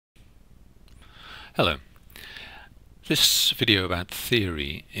Hello. This video about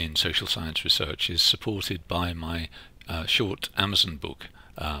theory in social science research is supported by my short Amazon book,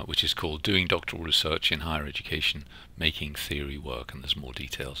 which is called Doing Doctoral Research in Higher Education, Making Theory Work, and there's more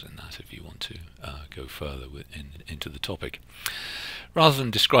details in that if you want to go further into the topic. Rather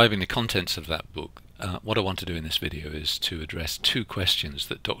than describing the contents of that book, what I want to do in this video is to address two questions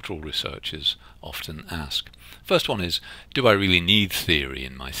that doctoral researchers often ask. First one is, do I really need theory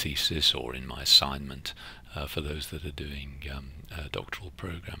in my thesis or in my assignment for those that are doing a doctoral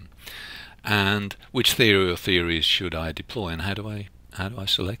program? And which theory or theories should I deploy, and how do I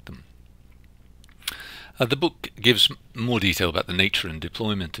select them? The book gives more detail about the nature and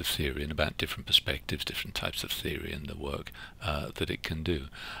deployment of theory and about different perspectives, different types of theory and the work that it can do.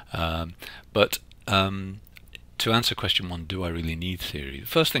 To answer question one, do I really need theory? The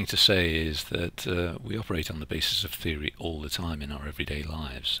first thing to say is that we operate on the basis of theory all the time in our everyday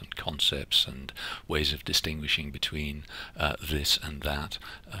lives, and concepts and ways of distinguishing between this and that,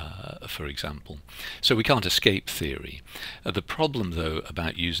 for example. So we can't escape theory. The problem, though,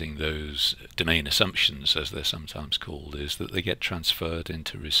 about using those domain assumptions, as they're sometimes called, is that they get transferred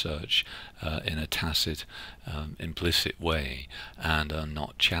into research in a tacit, implicit way and are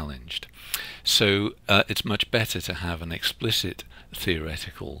not challenged. So it's much better to have an explicit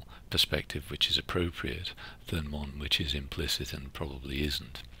theoretical perspective which is appropriate than one which is implicit and probably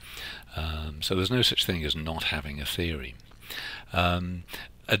isn't. So there's no such thing as not having a theory.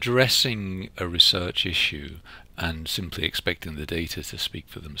 Addressing a research issue and simply expecting the data to speak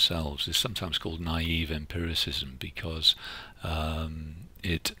for themselves is sometimes called naive empiricism, because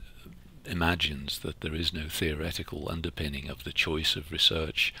it imagines that there is no theoretical underpinning of the choice of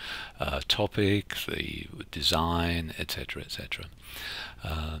research topic, the design, etc., etc.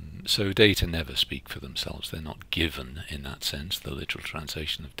 So data never speak for themselves. They're not given in that sense, the literal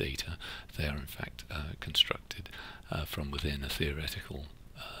translation of data. They are in fact constructed from within a theoretical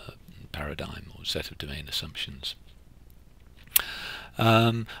paradigm or set of domain assumptions.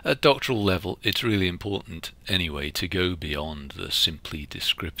 At doctoral level, it's really important anyway to go beyond the simply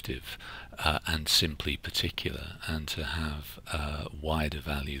descriptive and simply particular, and to have wider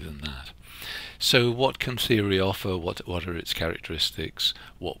value than that. So what can theory offer? What are its characteristics?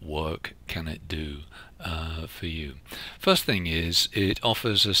 What work can it do for you? First thing is, it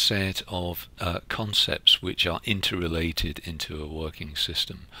offers a set of concepts which are interrelated into a working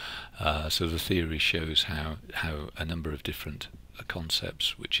system. So the theory shows how a number of different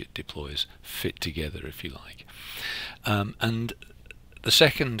concepts which it deploys fit together, if you like. And the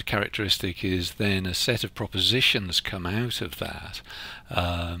second characteristic is then a set of propositions come out of that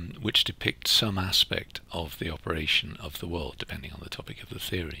which depict some aspect of the operation of the world, depending on the topic of the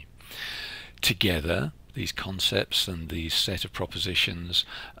theory. Together, these concepts and these set of propositions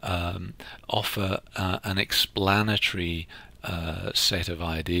offer an explanatory set of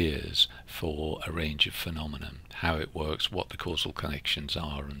ideas for a range of phenomena, how it works, what the causal connections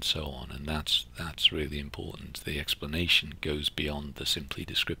are, and so on. And that's really important. The explanation goes beyond the simply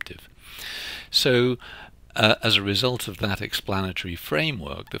descriptive. So as a result of that explanatory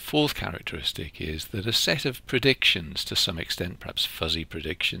framework, the fourth characteristic is that a set of predictions, to some extent perhaps fuzzy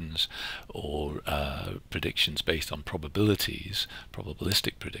predictions or predictions based on probabilities,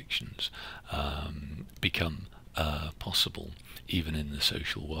 probabilistic predictions, become possible even in the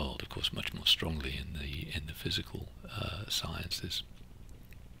social world, of course much more strongly in the physical sciences.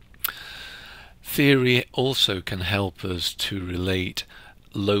 Theory also can help us to relate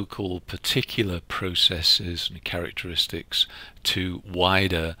local particular processes and characteristics to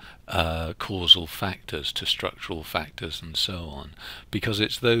wider causal factors, to structural factors and so on, because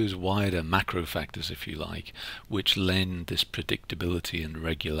it's those wider macro factors, if you like, which lend this predictability and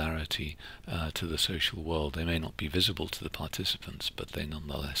regularity to the social world. They may not be visible to the participants, but they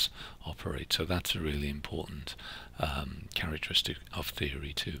nonetheless operate. So that's a really important characteristic of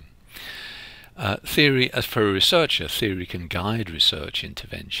theory too. Theory, as for a researcher, theory can guide research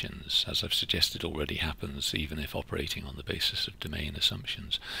interventions, as I've suggested already happens even if operating on the basis of domain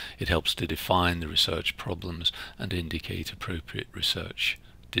assumptions. It helps to define the research problems and indicate appropriate research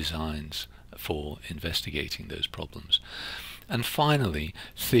designs for investigating those problems. And finally,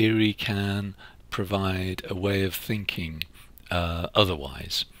 theory can provide a way of thinking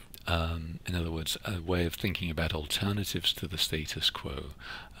otherwise. In other words, a way of thinking about alternatives to the status quo,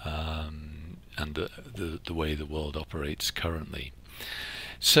 and the way the world operates currently.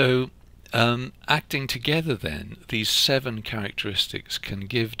 So acting together then, these 7 characteristics can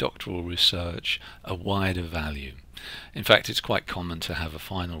give doctoral research a wider value. In fact, it's quite common to have a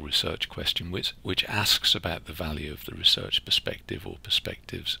final research question which asks about the value of the research perspective or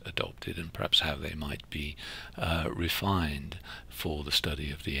perspectives adopted, and perhaps how they might be refined for the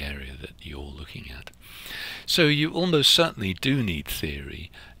study of the area that you're looking at. So you almost certainly do need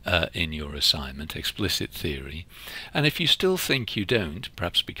theory in your assignment, explicit theory, and if you still think you don't,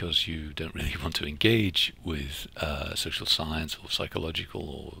 perhaps because you don't really want to engage with social science or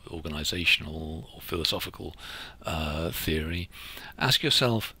psychological or organizational or philosophical theory, ask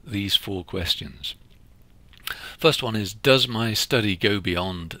yourself these 4 questions. First one is, does my study go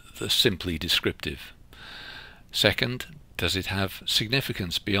beyond the simply descriptive? Second, does it have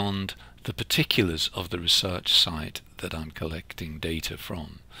significance beyond the particulars of the research site that I'm collecting data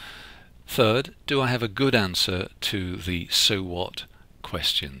from? Third, do I have a good answer to the so what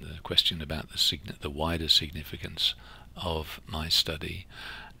question, the question about the wider significance of my study?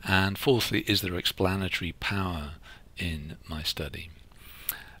 And fourthly, is there explanatory power in my study?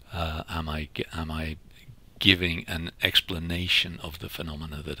 Am I giving an explanation of the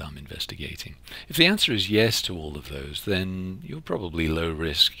phenomena that I'm investigating? If the answer is yes to all of those, then you're probably low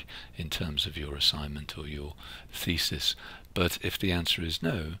risk in terms of your assignment or your thesis. But if the answer is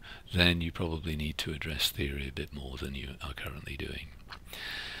no, then you probably need to address theory a bit more than you are currently doing.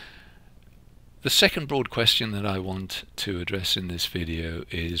 The second broad question that I want to address in this video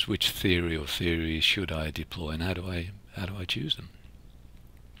is, which theory or theories should I deploy, and how do I choose them?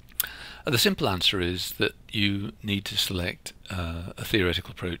 The simple answer is that you need to select a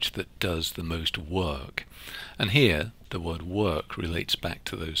theoretical approach that does the most work. And here, the word work relates back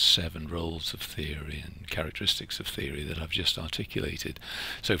to those 7 roles of theory and characteristics of theory that I've just articulated.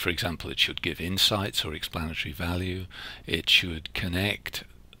 So, for example, it should give insights or explanatory value. It should connect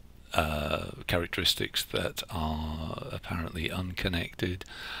characteristics that are apparently unconnected,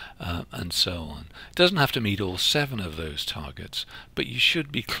 and so on. It doesn't have to meet all 7 of those targets, but you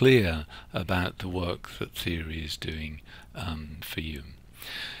should be clear about the work that theory is doing for you.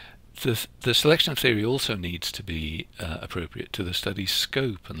 The selection of theory also needs to be appropriate to the study's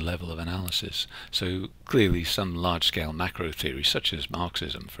scope and level of analysis. So clearly some large-scale macro theory, such as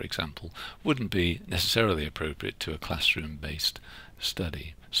Marxism, for example, wouldn't be necessarily appropriate to a classroom-based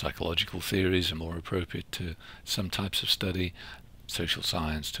study. Psychological theories are more appropriate to some types of study, social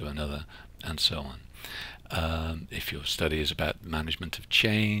science to another, and so on. If your study is about management of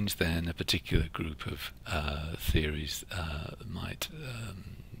change, then a particular group of theories might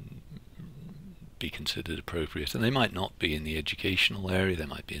be considered appropriate, and they might not be in the educational area, they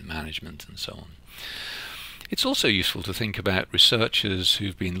might be in management and so on. It's also useful to think about researchers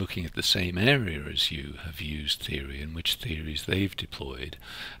who've been looking at the same area as you have used theory and which theories they've deployed,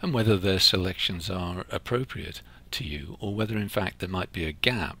 and whether their selections are appropriate to you, or whether in fact there might be a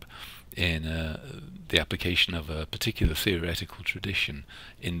gap in the application of a particular theoretical tradition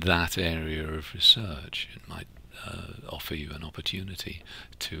in that area of research. It might offer you an opportunity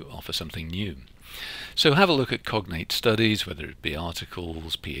to offer something new. So have a look at cognate studies, whether it be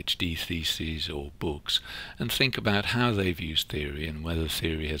articles, PhD theses or books, and think about how they've used theory and whether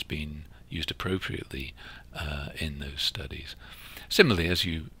theory has been used appropriately in those studies. Similarly, as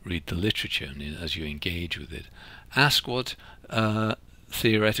you read the literature and as you engage with it, ask what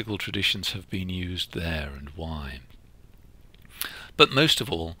theoretical traditions have been used there and why. But most of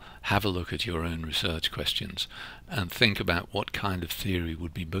all, have a look at your own research questions and think about what kind of theory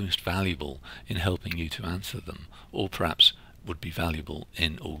would be most valuable in helping you to answer them, or perhaps would be valuable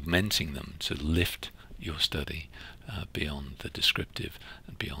in augmenting them to lift your study beyond the descriptive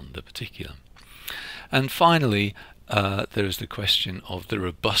and beyond the particular. And finally, there is the question of the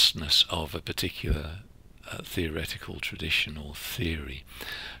robustness of a particular theoretical tradition or theory.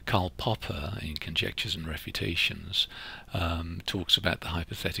 Karl Popper, in Conjectures and Refutations, talks about the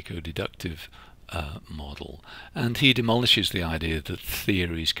hypothetico-deductive model, and he demolishes the idea that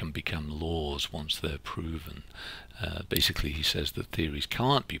theories can become laws once they're proven. Basically, he says that theories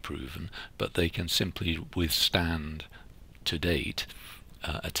can't be proven, but they can simply withstand, to date,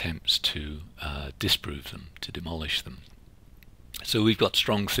 attempts to disprove them, to demolish them. So we've got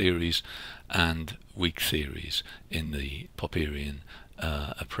strong theories and weak theories in the Popperian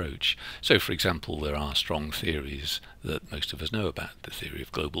approach. So, for example, there are strong theories that most of us know about, the theory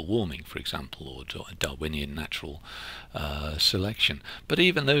of global warming, for example, or Darwinian natural selection. But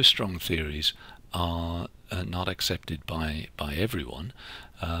even those strong theories are not accepted by everyone,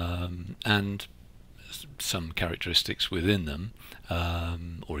 and some characteristics within them,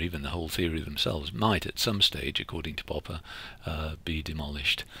 or even the whole theory themselves, might at some stage, according to Popper, be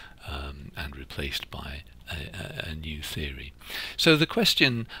demolished and replaced by a new theory. So the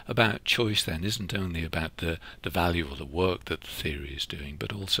question about choice then isn't only about the value or the work that the theory is doing,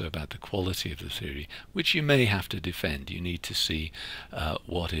 but also about the quality of the theory, which you may have to defend. You need to see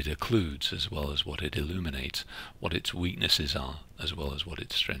what it occludes as well as what it illuminates, what its weaknesses are as well as what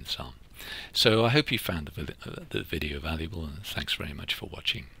its strengths are. So I hope you found the video valuable, and thanks very much for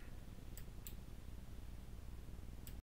watching.